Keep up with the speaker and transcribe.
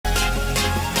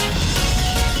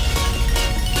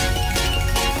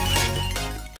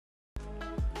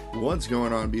What's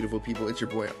going on, beautiful people? It's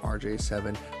your boy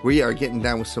RJ7. We are getting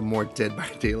down with some more Dead by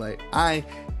Daylight. I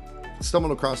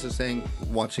stumbled across this thing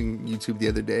watching YouTube the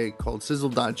other day called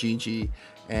Sizzle.gg,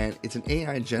 and it's an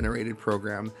AI generated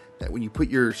program that when you put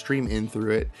your stream in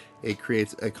through it, it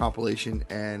creates a compilation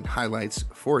and highlights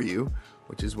for you,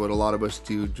 which is what a lot of us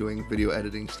do doing video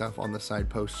editing stuff on the side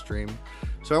post stream.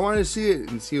 So I wanted to see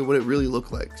it and see what it really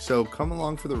looked like. So come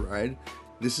along for the ride.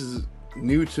 This is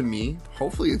new to me.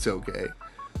 Hopefully it's okay,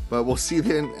 but we'll see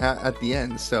then at the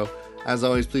end. So as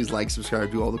always, please like,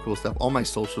 subscribe, do all the cool stuff. All my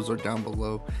socials are down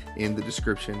below in the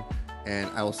description, and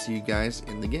I will see you guys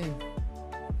in the game.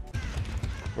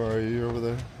 Where are you over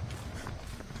there?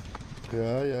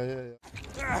 Yeah.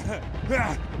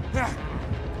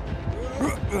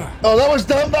 Oh, that was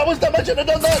dumb. That was dumb. I should have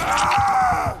done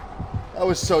that. That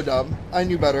was so dumb. I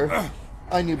knew better.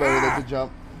 I knew better than to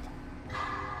jump.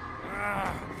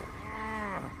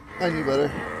 I knew better.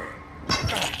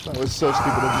 That was so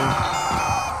stupid of me.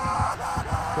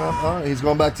 Oh, he's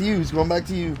going back to you. He's going back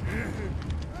to you.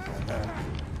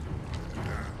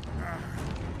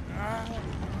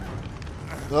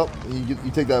 Oh, you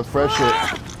take that fresh shit.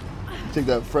 You take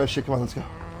that fresh shit. Come on, let's go.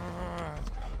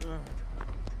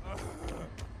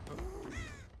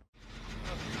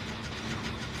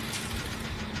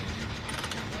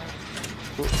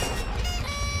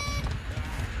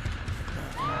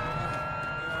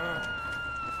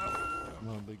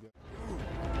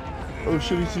 Oh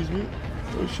shit, he sees me.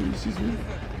 Oh shit, he sees me.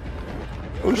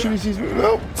 Oh shit, he sees me.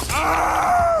 No.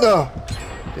 No.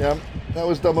 Yeah, that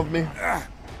was dumb of me.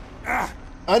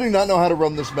 I do not know how to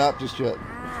run this map just yet.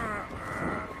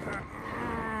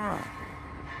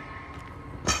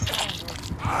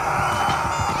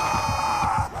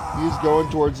 He's going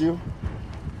towards you.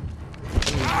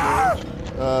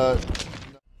 I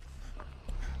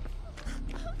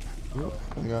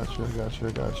got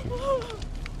you.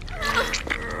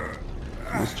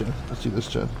 This gen. Let's do this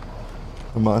gen.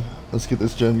 Come on. Let's get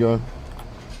this gen going.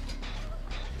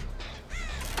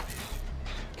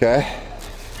 Okay.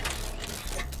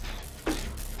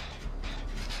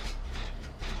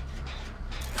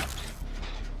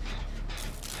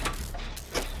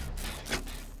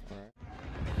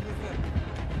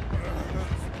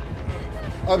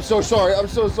 I'm so sorry. I'm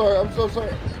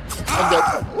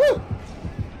dead. Woo!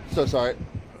 So sorry.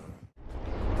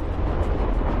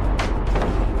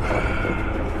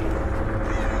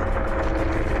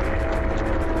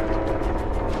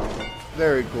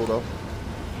 Very cool though.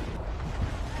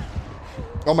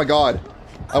 Oh my god.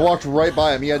 I walked right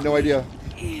by him. He had no idea.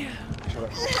 Shut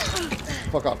up.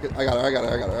 Fuck off. I got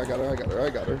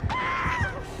her.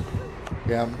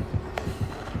 Yeah.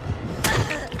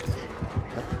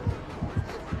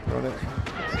 Run it.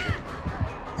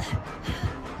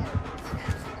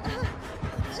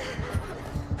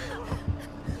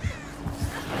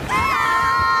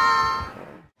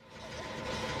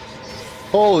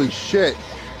 Holy shit.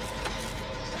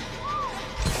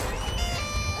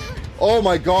 Oh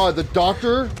my god, the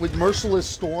doctor with Merciless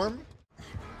Storm?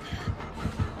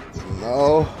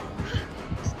 No.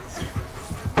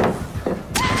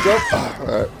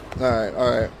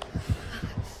 Alright.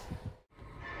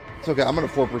 It's okay, I'm gonna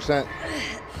 4%.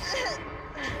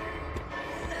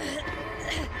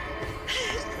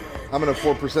 I'm gonna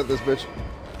 4% this bitch.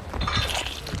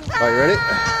 Alright, you ready?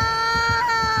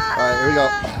 Alright, here we go.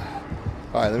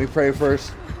 Alright, let me pray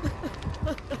first.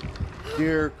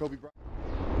 Dear Kobe Bryant.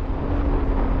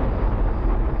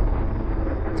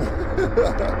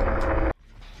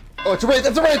 Oh, it's a race!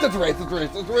 That's a race!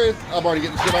 I'm already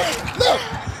getting shit up.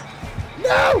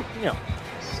 No!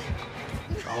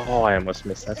 Oh, I almost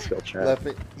missed that skill check.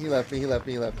 He left me.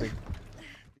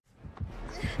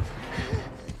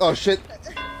 Oh shit!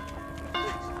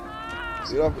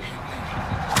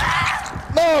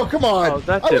 No, come on! Oh,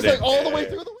 I was like all the way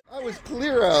through I was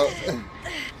clear out.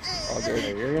 Oh,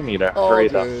 dude. You're gonna need to hurry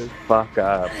the fuck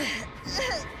up.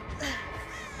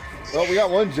 Well, we got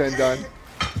one gen done.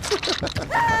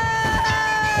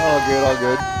 All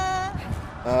good.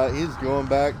 He's going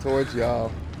back towards y'all.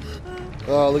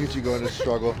 Oh, look at you going to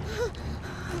struggle.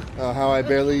 Oh, how I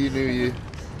barely knew you.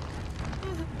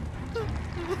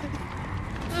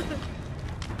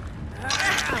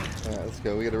 Alright, let's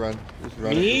go. We gotta run. Just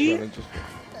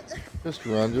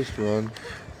run. Just run.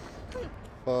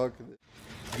 Fuck.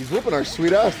 He's whooping our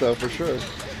sweet ass though, for sure.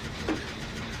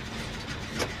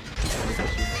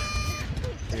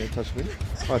 You gonna touch me?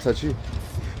 I wanna touch you.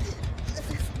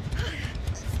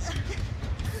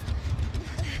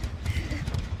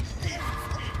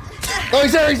 Oh,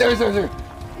 he's there!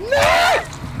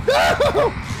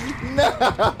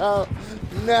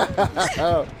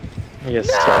 No! He is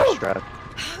so stressed.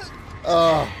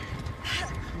 Oh,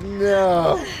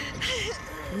 No.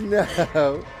 No.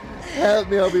 Help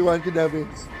me, Obi-Wan Kenobi.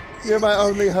 You're my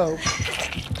only hope.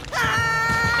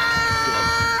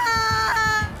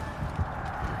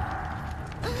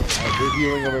 They're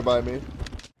healing over by me.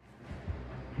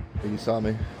 You saw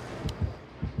me.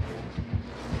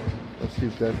 Oh,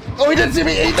 Steve's dead. Oh, he didn't see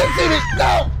me! He didn't see me!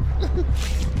 No!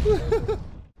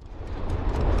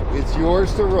 It's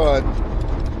yours to run.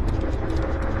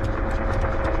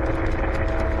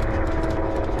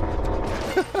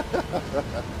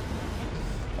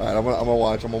 Alright, I'm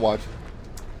gonna watch.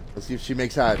 Let's see if she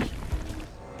makes hatch.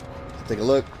 Let's take a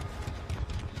look.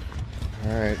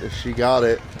 Alright, she got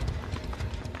it.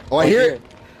 Oh, I hear it.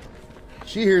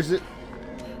 She hears it.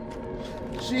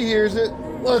 She hears it.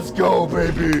 Let's go,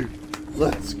 baby.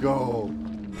 Let's go.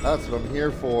 That's what I'm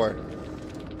here for.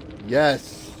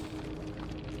 Yes.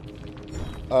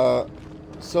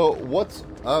 So what's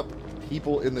up,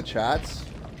 people in the chats?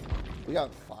 We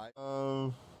got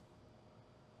 5.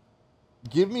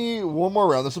 Give me one more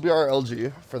round. This will be our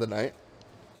LG for the night.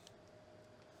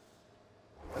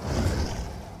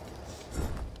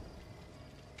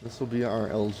 This will be our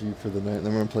LG for the night. And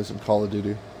then we're gonna play some Call of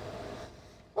Duty.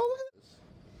 Oh, look at this.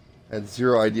 I had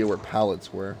zero idea where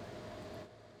pallets were.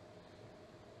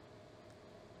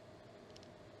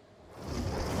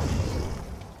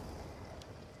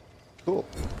 Cool.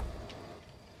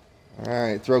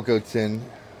 Alright, throat goat's in.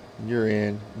 You're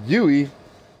in. Yui.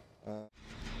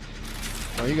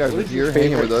 Oh, you guys are here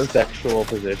hanging with us. Sexual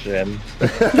position.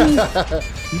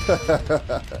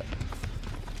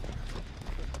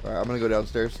 Alright, I'm gonna go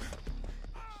downstairs.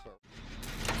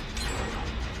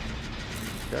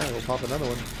 Okay, we'll pop another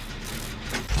one.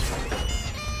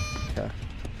 Okay.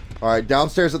 Alright,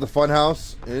 downstairs at the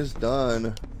funhouse is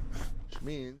done. Which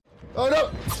means... Oh no!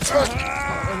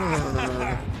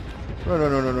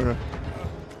 No.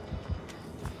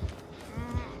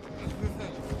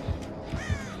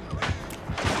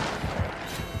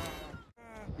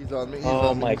 He's on me.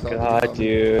 Oh my god,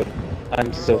 dude.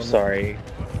 I'm so sorry.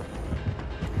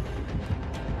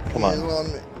 Come on. He's on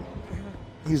me.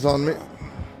 He's on me.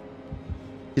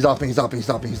 He's off me. He's off me. He's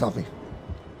off me. He's off me.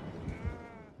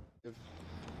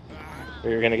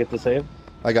 You're gonna get the save?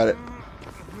 I got it.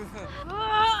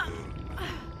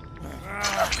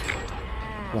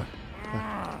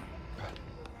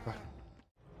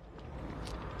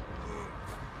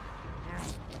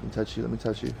 Let me touch you. Let me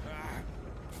touch you.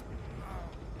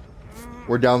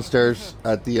 We're downstairs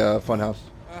at the funhouse.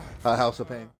 House of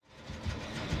Pain.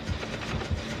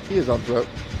 He is on throat.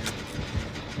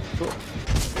 Cool.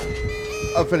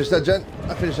 I'll finish that gen.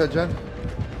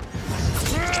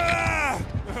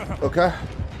 Okay.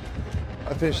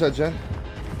 I finished that gen.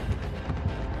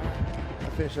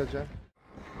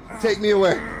 Take me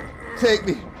away. Take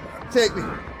me.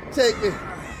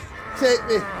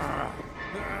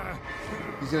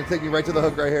 He's gonna take me right to the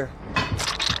hook right here.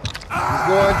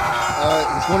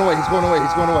 He's going away.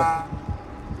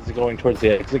 Is it going towards the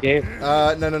exit gate?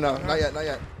 No. Not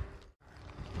yet.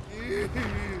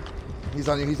 He's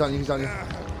on you.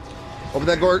 Open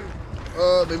that door.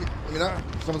 Maybe not.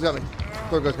 Someone's got me.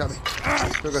 Third guy's got me.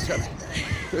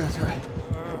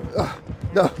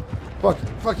 No.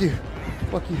 Fuck you.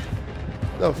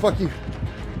 No, fuck you.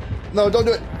 No, don't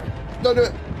do it.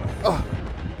 Oh.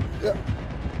 Yeah.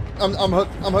 I'm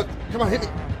hooked. Come on, hit me.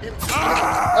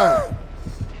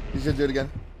 He's gonna do it again.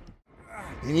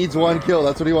 He needs one kill.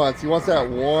 That's what he wants. He wants that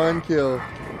one kill.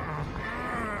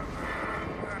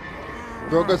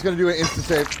 Drogo's gonna do an insta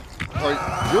save. Or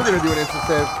you're gonna do an insta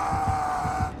save.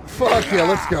 Fuck yeah,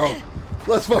 let's go.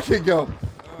 Let's fucking go.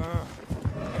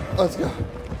 Let's go.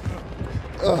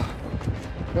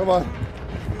 Come on.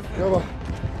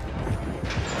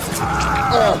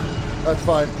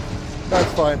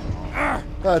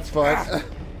 That's fine.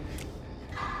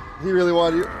 He really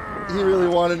wanted you. He really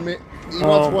wanted me. He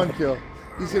wants one kill.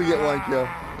 He's gonna get one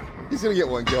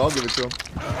kill. I'll give it to him.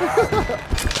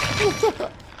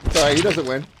 Sorry, he doesn't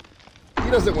win.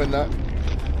 That.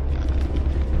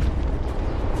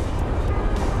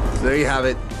 So there you have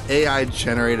it. AI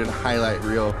generated highlight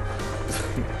reel.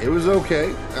 It was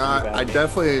okay. I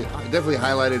definitely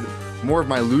highlighted more of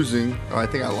my losing. Oh, I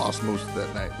think I lost most of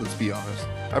that night. Let's be honest.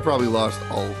 I probably lost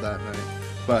all of that night.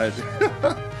 But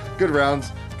good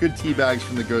rounds. Good teabags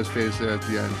from the Ghostface there at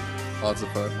the end. Lots of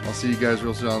fun. I'll see you guys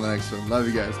real soon on the next one. Love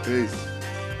you guys. Peace.